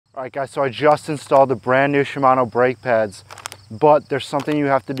All right guys, so I just installed the brand new Shimano brake pads, but there's something you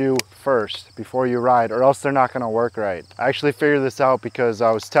have to do first before you ride, or else they're not gonna work right. I actually figured this out because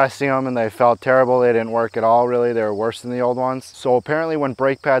I was testing them and they felt terrible. They didn't work at all, really. They were worse than the old ones. So apparently when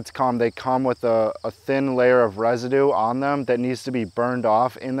brake pads come, they come with a thin layer of residue on them that needs to be burned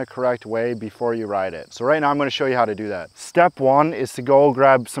off in the correct way before you ride it. So right now I'm gonna show you how to do that. Step one is to go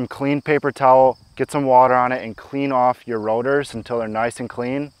grab some clean paper towel, get some water on it and clean off your rotors until they're nice and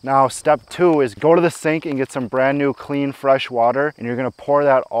clean. Now step two is go to the sink and get some brand new clean fresh water, and you're gonna pour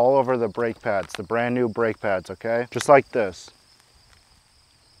that all over the brake pads, the brand new brake pads, okay? Just like this.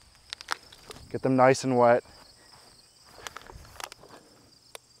 Get them nice and wet.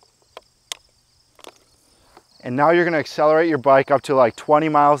 And now you're gonna accelerate your bike up to like 20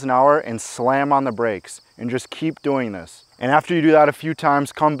 miles an hour and slam on the brakes, and just keep doing this. And after you do that a few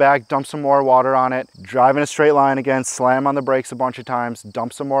times, come back, dump some more water on it, drive in a straight line again, slam on the brakes a bunch of times,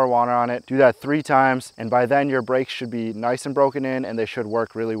 dump some more water on it, do that 3 times, and by then your brakes should be nice and broken in and they should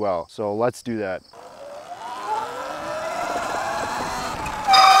work really well. So let's do that.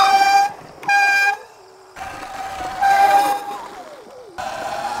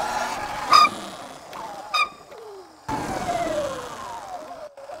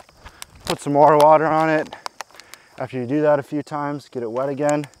 Put some more water on it. After you do that a few times, get it wet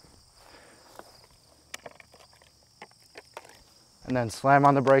again. And then slam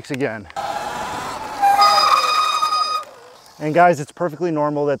on the brakes again. And guys, it's perfectly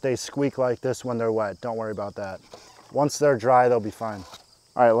normal that they squeak like this when they're wet. Don't worry about that. Once they're dry, they'll be fine.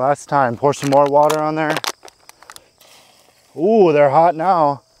 All right, last time, pour some more water on there. Ooh, they're hot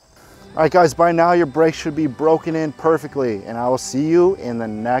now. All right guys, by now your brakes should be broken in perfectly, and I will see you in the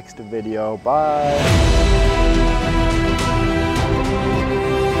next video. Bye.